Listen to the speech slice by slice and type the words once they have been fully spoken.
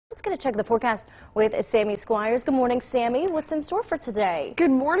Let's get a check of the forecast with Sammy Squires. Good morning, Sammy. What's in store for today? Good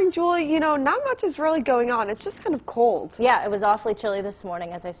morning, Julie. You know, not much is really going on. It's just kind of cold. Yeah, it was awfully chilly this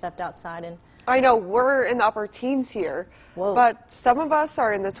morning as I stepped outside. And I know we're in the upper teens here, whoa, but some of us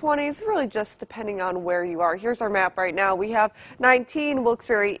are in the 20s, really just depending on where you are. Here's our map right now. We have 19,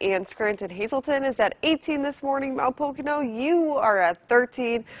 Wilkes-Barre and Scranton. Hazleton is at 18 this morning. Mount Pocono, you are at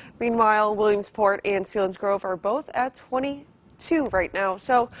 13. Meanwhile, Williamsport and Selinsgrove are both at 22 right now.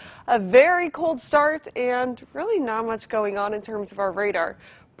 So a very cold start and really not much going on in terms of our radar.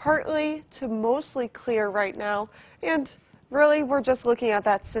 Partly to mostly clear right now, and really we're just looking at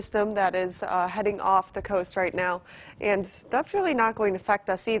that system that is heading off the coast right now, and that's really not going to affect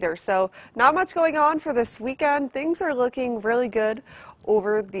us either. So not much going on for this weekend. Things are looking really good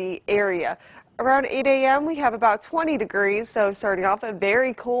over the area. Around 8 a.m. we have about 20 degrees, so starting off at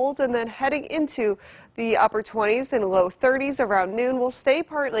very cold and then heading into the upper 20s and low 30s around noon. We'll stay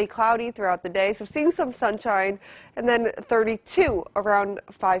partly cloudy throughout the day, so seeing some sunshine, and then 32 around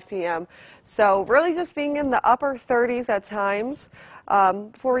 5 p.m. So really just being in the upper 30s at times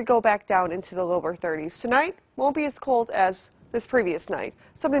before we go back down into the lower 30s. Tonight won't be as cold as this previous night.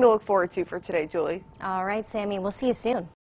 Something to look forward to for today, Julie. all right, Sammy, we'll see you soon.